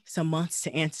me some months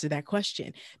to answer that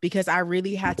question because I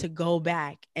really had to go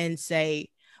back and say,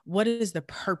 what is the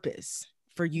purpose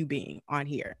for you being on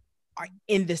here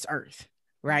in this earth?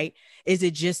 Right? Is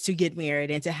it just to get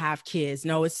married and to have kids?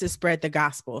 No, it's to spread the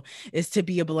gospel. It's to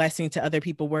be a blessing to other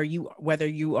people whether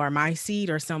you are my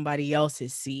seed or somebody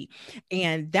else's seed.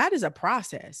 And that is a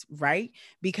process, right?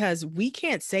 Because we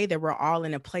can't say that we're all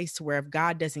in a place where if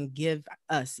God doesn't give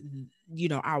us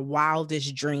our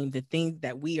wildest dream, the thing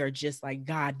that we are just like,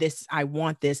 God, this, I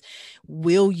want this,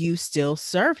 will you still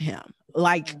serve him?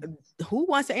 Like, who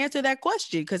wants to answer that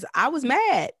question? Because I was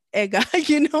mad at God,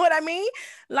 you know what I mean?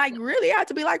 Like, really, I had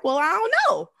to be like, well, I don't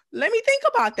know. Let me think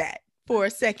about that for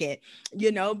a second,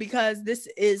 because this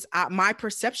is my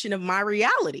perception of my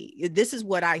reality. This is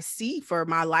what I see for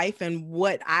my life and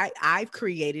what I've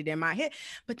created in my head.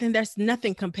 But then there's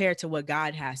nothing compared to what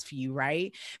God has for you,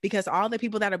 right? Because all the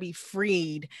people that'll be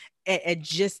freed at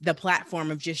just the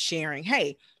platform of just sharing,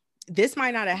 hey, this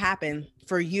might not have happened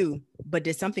for you, but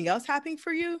did something else happen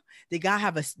for you? Did God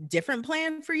have a different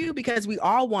plan for you? Because we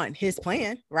all want his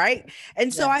plan, right?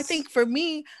 And so I Yes. think for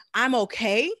me, I'm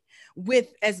okay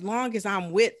with as long as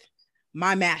I'm with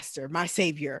my master, my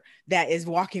savior that is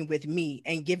walking with me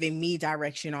and giving me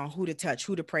direction on who to touch,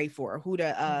 who to pray for, who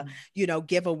to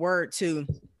give a word to.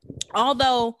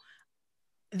 Although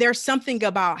there's something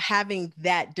about having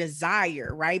that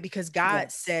desire, right? Because God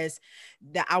Yes. says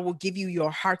that I will give you your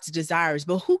heart's desires,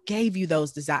 but who gave you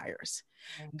those desires?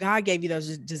 God gave you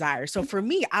those desires. So for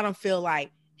me, I don't feel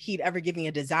like he'd ever give me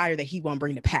a desire that he won't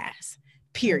bring to pass.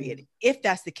 Period. If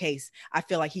that's the case, I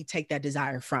feel like he'd take that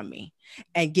desire from me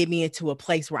and get me into a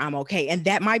place where I'm okay. And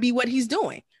that might be what he's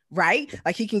doing, right?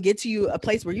 Like he can get to you a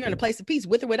place where you're in a place of peace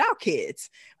with or without kids,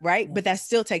 right? But that Yes.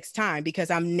 still takes time because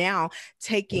I'm now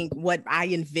taking what I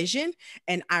envision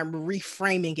and I'm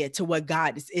reframing it to what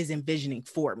God is envisioning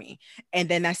for me. And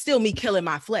then that's still me killing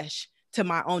my flesh to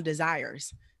my own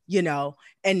desires,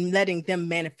 and letting them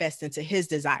manifest into his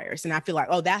desires. And I feel like,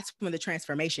 oh, that's when the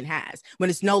transformation has, when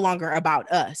it's no longer about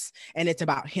us and it's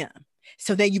about him.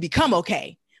 So then you become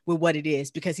okay with what it is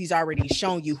because he's already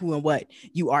shown you who and what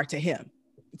you are to him.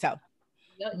 So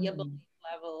Your belief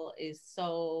level is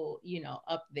so,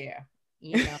 up there,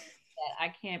 that I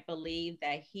can't believe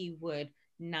that he would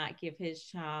not give his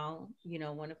child,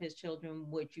 one of his children,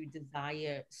 what you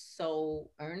desire so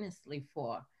earnestly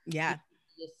for. yeah.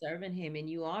 You're serving him and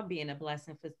you are being a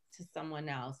blessing to someone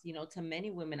else, to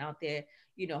many women out there,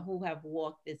 who have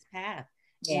walked this path.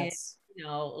 And, Yes.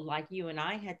 like you and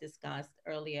I had discussed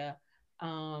earlier,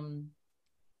 I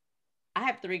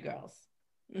have three girls.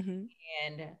 Mm-hmm.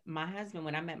 And my husband,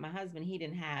 when I met my husband, he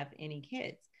didn't have any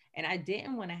kids. And I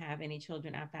didn't want to have any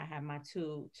children after I had my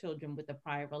two children with a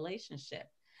prior relationship.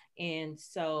 And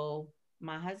so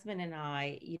my husband and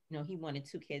I, he wanted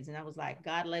two kids. And I was like,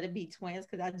 God, let it be twins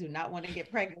because I do not want to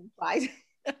get pregnant twice.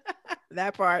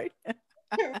 That part.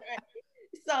 Right.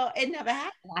 So it never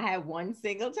happened. I had one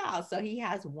single child. So he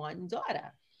has one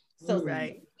daughter. So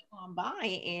Right. on by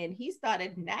and he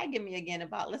started nagging me again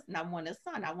about, listen, I want a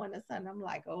son. I want a son. I'm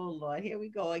like, oh Lord, here we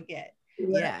go again.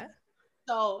 Yeah.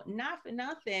 So not for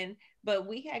nothing, but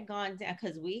we had gone down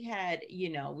because we had,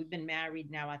 we've been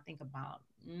married now, I think about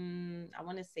I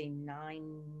want to say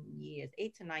 9 years,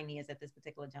 8 to 9 years at this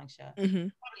particular juncture. Mm-hmm.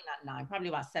 Probably not nine, probably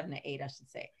about 7 or 8, I should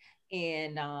say.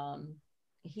 And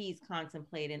he's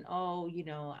contemplating, oh,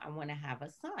 I want to have a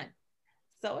son.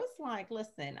 So it's like,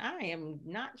 listen, I am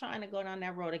not trying to go down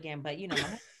that road again, but my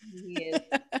husband, he is.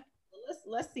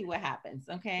 Let's see what happens,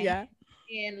 okay? Yeah.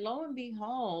 And lo and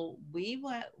behold,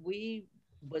 we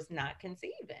was not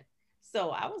conceiving.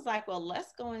 So I was like, well,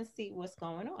 let's go and see what's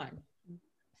going on.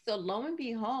 So lo and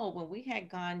behold, when we had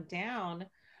gone down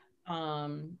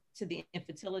to the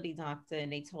infertility doctor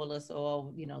and they told us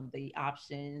all, the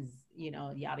options,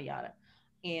 yada yada.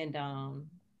 And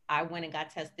I went and got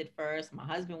tested first. My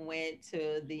husband went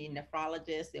to the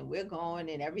nephrologist and we're going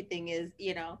and everything is,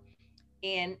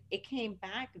 and it came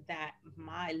back that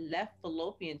my left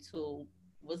fallopian tube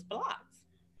was blocked.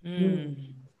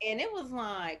 Mm. And it was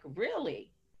like, really?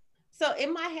 So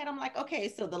in my head, I'm like, okay,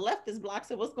 so the left is blocked.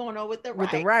 So what's going on with the With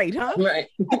the right? right, huh? Right.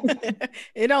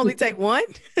 It only take one.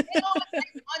 It only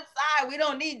takes one side. We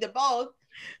don't need the both.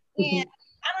 And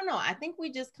I don't know. I think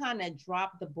we just kind of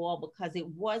dropped the ball because it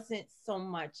wasn't so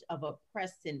much of a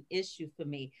pressing issue for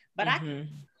me. But I can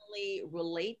really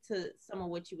relate to some of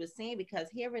what you were saying because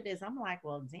here it is. I'm like,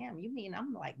 well, damn, you mean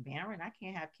I'm like barren? I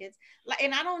can't have kids. Like,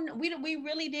 and I don't. We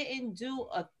really didn't do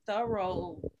a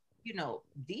thorough,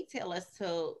 detail as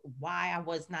to why I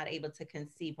was not able to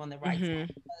conceive on the right side.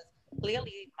 Because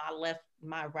clearly,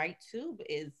 my right tube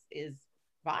is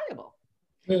viable.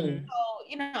 Mm. So,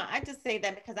 I just say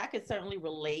that because I could certainly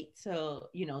relate to,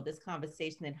 this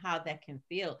conversation and how that can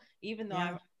feel, even though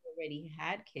Yeah. I've already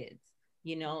had kids,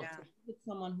 Yeah. to be with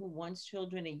someone who wants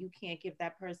children and you can't give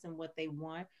that person what they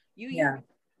want, you Yeah,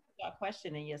 start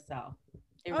questioning yourself.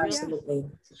 It Oh really yeah.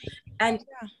 absolutely. and And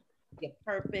your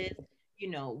purpose,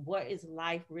 what is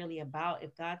life really about?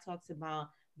 If God talks about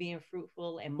being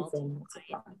fruitful and multiplying,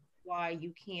 why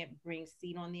you can't bring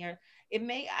seed on the earth. It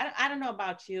may I don't know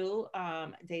about you,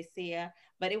 Dacia,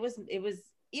 but it was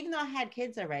even though I had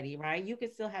kids already, right? You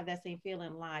could still have that same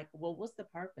feeling like, well, what's the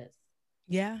purpose?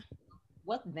 Yeah.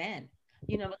 What then?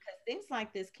 Because things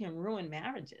like this can ruin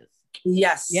marriages.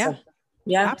 yes. Yeah.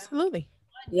 Yeah. Absolutely.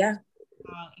 Yeah.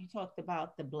 You talked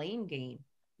about the blame game.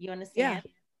 You Yeah. understand?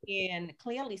 And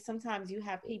clearly, sometimes you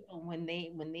have people when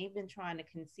they've been trying to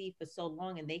conceive for so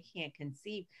long and they can't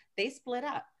conceive, they split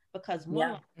up because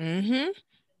one Yeah. Mm-hmm.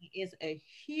 is a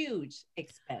huge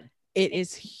expense. It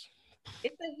is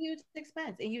It's a huge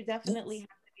expense, and you definitely Yes.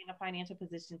 have to be in a financial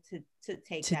position to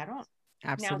take to, that on.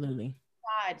 Now, absolutely.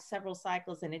 tried several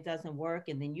cycles and it doesn't work,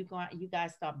 and then you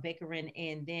guys start bickering,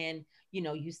 and then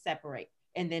you separate,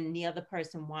 and then the other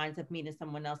person winds up meeting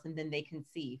someone else, and then they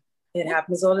conceive. It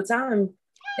happens all the time.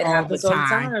 It All the happens all the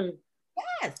time. time.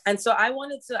 Yes. And so I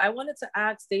wanted to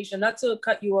ask Deja, not to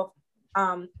cut you off,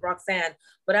 Roxanne,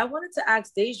 but I wanted to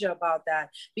ask Deja about that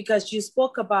because you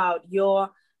spoke about you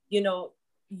know,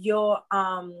 your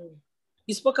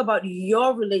you spoke about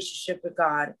your relationship with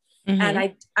God. Mm-hmm.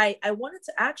 And I wanted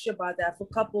to ask you about that for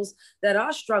couples that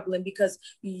are struggling because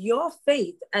your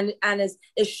faith and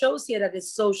it shows here that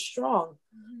it's so strong.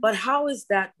 But how is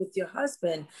that with your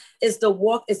husband? Is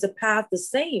the path the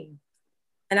same?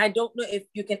 And I don't know if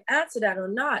you can answer that or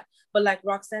not. But like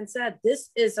Roxanne said,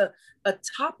 this is a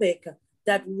topic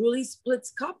that really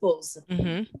splits couples.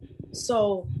 Mm-hmm.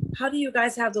 So how do you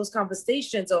guys have those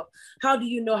conversations, or how do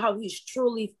you know how he's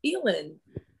truly feeling?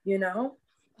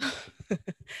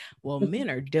 Well, men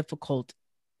are difficult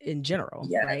in general,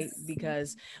 Yes. right?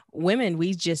 Because women,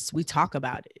 we talk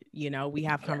about it. We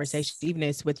have conversations, Yes. even if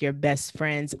it's with your best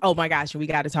friends. Oh my gosh, we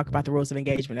got to talk about the rules of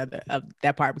engagement of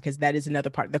that part, because that is another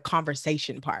part, the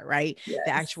conversation part, right? Yes.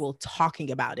 The actual talking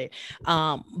about it.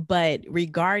 But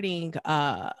regarding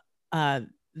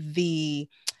the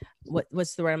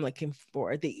what's the word I'm looking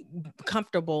for? The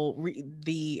comfortable,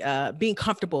 being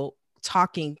comfortable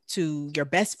talking to your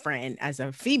best friend as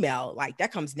a female, like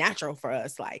that comes natural for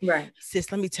us. Like, Right.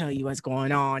 sis, let me tell you what's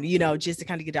going on, just to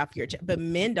kind of get off your chest. But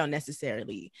men don't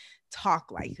necessarily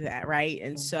talk like that, right?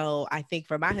 And so I think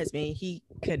for my husband, he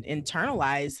could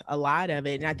internalize a lot of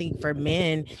it. And I think for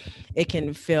men, it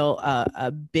can feel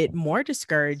a bit more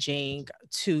discouraging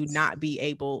to not be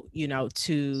able,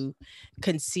 to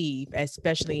conceive,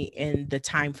 especially in the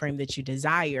time frame that you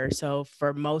desire. So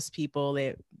for most people,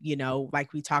 it,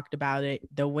 like we talked about it,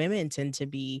 the women tend to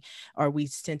be, or we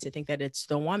tend to think that it's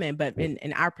the woman. But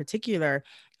in our particular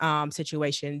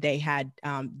situation, they had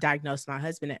diagnosed my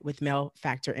husband with male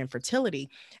factor infertility.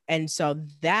 And so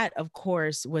that, of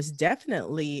course, was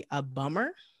definitely a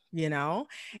bummer,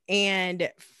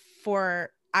 and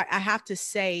for I have to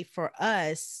say for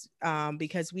us,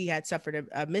 because we had suffered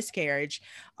a miscarriage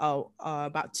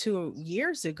about 2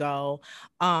 years ago,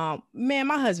 man,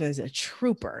 my husband is a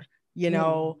trooper. You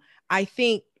know, I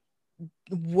think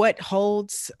what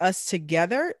holds us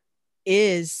together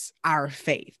is our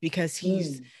faith, because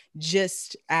he's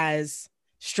just as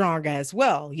strong as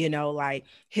well, you know, like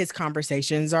his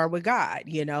conversations are with God,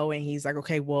 you know, and he's like,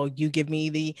 okay, well, you give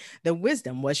me the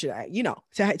wisdom, what should I, you know,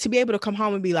 to be able to come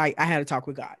home and be like, I had a talk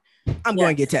with God, I'm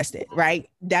going to get tested, right?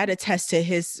 That attests to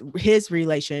his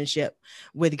relationship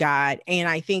with God. And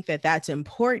I think that that's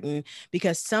important,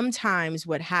 because sometimes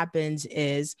what happens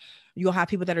is you'll have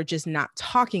people that are just not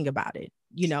talking about it,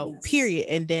 you know, period.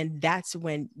 And then that's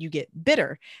when you get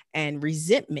bitter and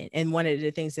resentment. And one of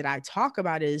the things that I talk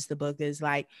about is the book is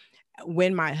like,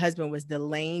 when my husband was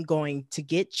delaying going to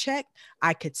get checked,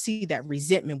 I could see that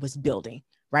resentment was building,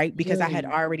 right? Because I had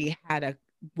already had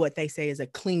what they say is a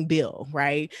clean bill,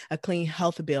 right? A clean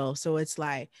health bill. So it's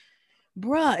like,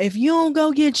 bruh, if you don't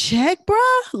go get checked,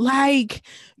 bruh, like,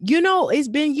 you know, it's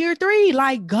been year 3,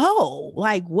 like, go,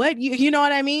 like, what, you know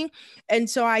what I mean? And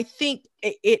so I think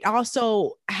it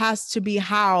also has to be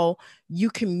how you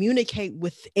communicate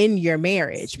within your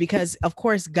marriage, because of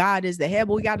course God is the head,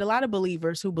 but we got a lot of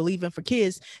believers who believe in for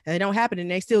kids and it don't happen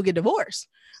and they still get divorced,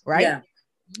 right? Yeah.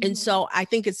 And so I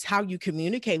think it's how you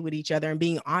communicate with each other and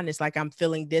being honest. Like, I'm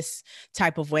feeling this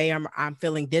type of way. I'm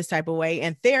feeling this type of way.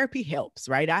 And therapy helps,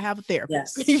 right? I have a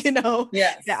therapist, you know,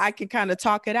 that I can kind of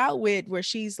talk it out with, where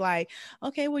she's like,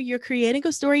 okay, well, you're creating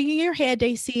a story in your head,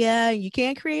 Dacia. You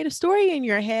can't create a story in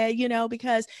your head, you know,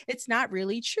 because it's not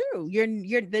really true.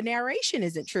 The narration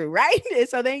isn't true, right? And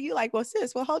so then you're like, well,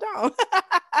 sis, well, hold on.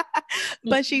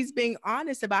 But she's being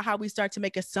honest about how we start to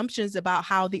make assumptions about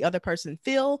how the other person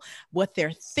feel, what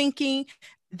they're thinking,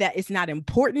 that it's not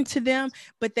important to them,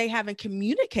 but they haven't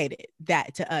communicated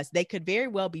that to us. They could very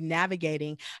well be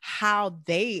navigating how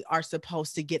they are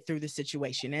supposed to get through the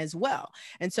situation as well.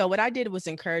 And so what I did was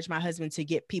encourage my husband to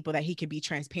get people that he could be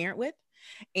transparent with.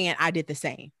 And I did the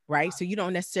same, right? So you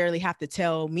don't necessarily have to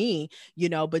tell me, you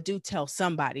know, but do tell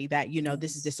somebody that, you know,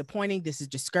 this is disappointing, this is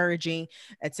discouraging,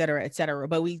 et cetera, et cetera.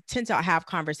 But we tend to have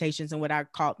conversations and what I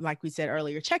call, like we said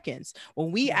earlier, check-ins.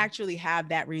 When we actually have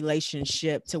that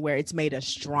relationship to where it's made us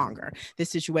stronger.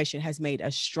 This situation has made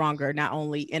us stronger, not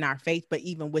only in our faith, but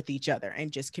even with each other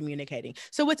and just communicating.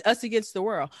 So it's us against the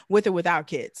world, with or without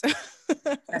kids.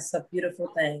 That's a beautiful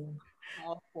thing.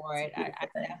 All for it. I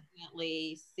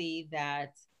definitely see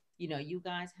that, you know, you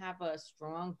guys have a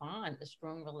strong bond, a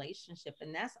strong relationship,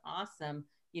 and that's awesome,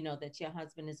 you know, that your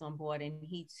husband is on board and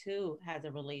he too has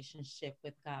a relationship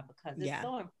with God, because it's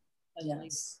so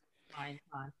important.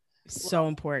 So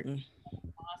important.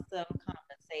 Awesome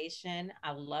conversation.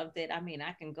 I loved it. I mean,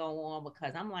 I can go on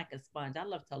because I'm like a sponge. I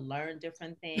love to learn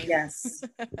different things. Yes.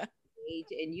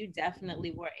 And you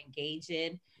definitely were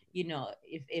engaging. You know,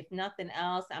 if nothing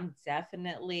else, I'm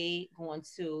definitely going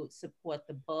to support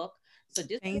the book. So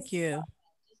just thank you.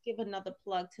 Just give another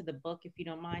plug to the book if you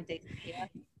don't mind, Dacia.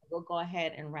 We'll go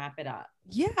ahead and wrap it up.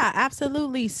 Yeah,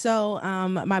 absolutely. So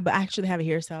I actually have it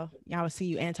here, so y'all will see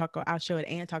you and talk. I'll show it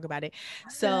and talk about it.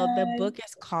 So the book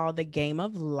is called The Game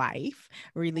of Life: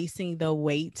 Releasing the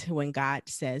Weight When God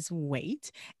Says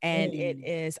Wait. And it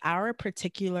is our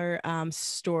particular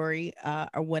story,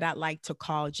 or what I like to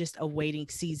call just a waiting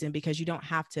season, because you don't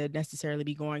have to necessarily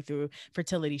be going through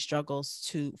fertility struggles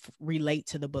to relate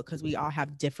to the book, because we all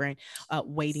have different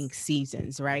waiting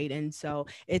seasons, right? And so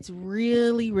it's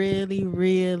really, really,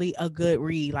 really a good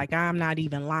read. Like, I'm not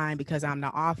even lying because I'm the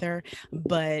author,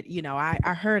 but you know, I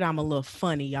heard I'm a little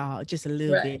funny, y'all, just a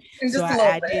little bit. So I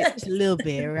added just a little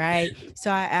bit, right?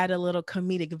 So I add a little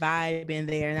comedic vibe in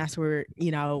there, and that's where, you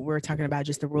know, we're talking about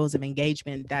just the rules of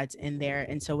engagement that's in there.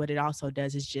 And so what it also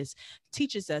does is just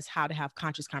teaches us how to have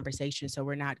conscious conversations, so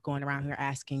we're not going around here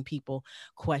asking people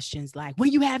questions like,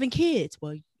 when you having kids?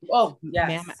 Well,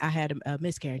 ma'am, I had a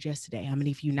miscarriage yesterday. How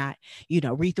many of you not, you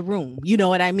know, read the room? You know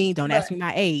what I mean? Don't ask me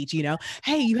my age, you know.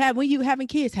 Hey, when you having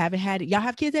kids? Haven't had it. Y'all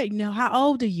have kids? You know, how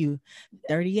old are you?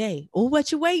 38. Oh,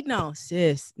 what you waiting on,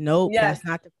 sis? Nope, that's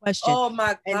not the question. Oh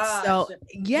my gosh. And so,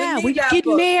 when you get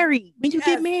married,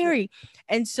 get married.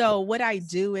 And so what I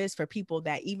do is, for people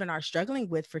that even are struggling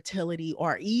with fertility,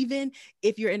 or even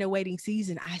if you're in a waiting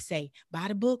season, I say, buy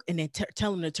the book and then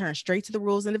tell them to turn straight to the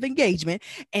rules of engagement.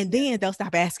 And then they'll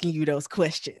stop asking you those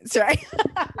questions, right?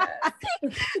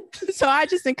 So I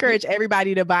just encourage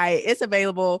everybody to buy it. It's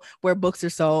available where books are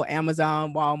sold: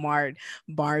 Amazon, Walmart,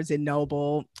 Barnes and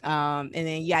Noble. And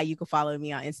then, you can follow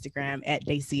me on Instagram at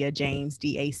Dacia James,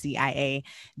 DACIA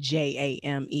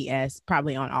JAMES,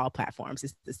 probably on all platforms.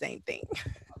 It's the same thing.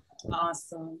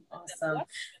 Awesome. Awesome.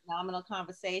 Phenomenal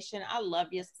conversation. I love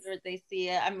your spirit,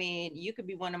 Dacia. I mean, you could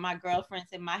be one of my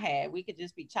girlfriends in my head. We could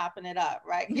just be chopping it up,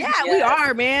 right? Yeah, Yes. we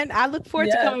are, man. I look forward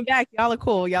to Yes. coming back. Y'all are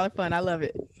cool. Y'all are fun. I love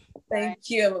it. Thank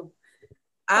you.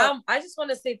 I just want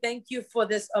to say thank you for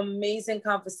this amazing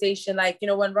conversation. Like, you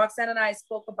know, when Roxanne and I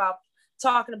spoke about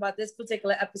talking about this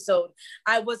particular episode,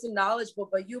 I wasn't knowledgeable,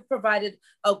 but you provided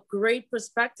a great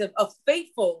perspective, a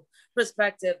faithful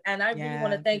perspective. And I really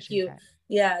want to thank you. That.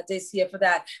 Yeah, Dacia, for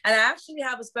that. And I actually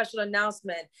have a special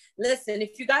announcement. Listen,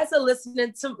 if you guys are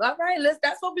listening to, all right,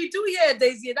 that's what we do here,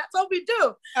 Dacia. That's what we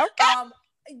do. Okay.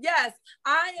 Yes,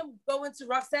 I am going to,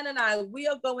 Roxanne and I, we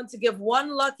are going to give one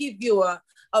lucky viewer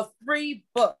a free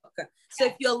book. So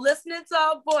if you're listening to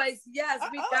our voice, yes,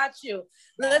 we got you.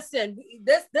 Listen,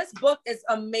 this book is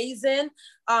amazing.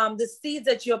 The seeds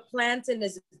that you're planting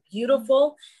is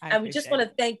beautiful. And we just want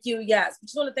to thank you. Yes, we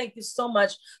just want to thank you so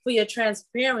much for your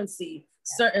transparency.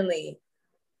 Certainly.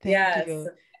 Thank you.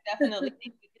 Definitely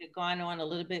think we could have gone on a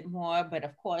little bit more, but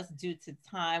of course, due to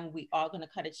time, we are going to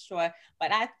cut it short.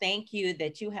 But I thank you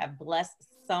that you have blessed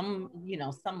some, you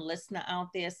know, some listener out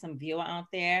there, some viewer out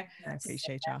there. I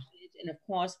appreciate y'all. And of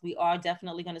course, we are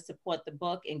definitely going to support the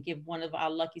book and give one of our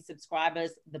lucky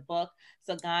subscribers the book.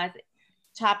 So guys,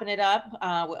 chopping it up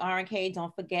with R&K.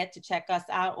 Don't forget to check us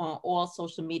out on all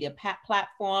social media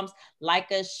platforms.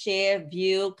 Like us, share,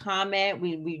 view, comment.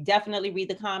 We definitely read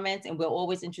the comments, and we're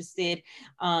always interested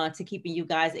to keeping you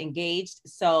guys engaged.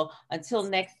 So until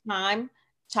next time,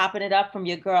 chopping it up from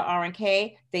your girl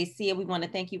R&K. Dacia, we want to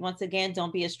thank you once again.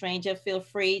 Don't be a stranger. Feel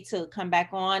free to come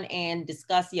back on and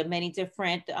discuss your many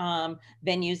different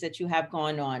venues that you have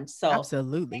going on. So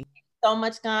absolutely. So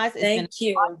much, guys. It's Thank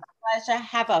you. A pleasure.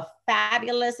 Have a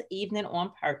fabulous evening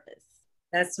on purpose.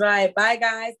 That's right. Bye,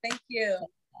 guys. Thank you.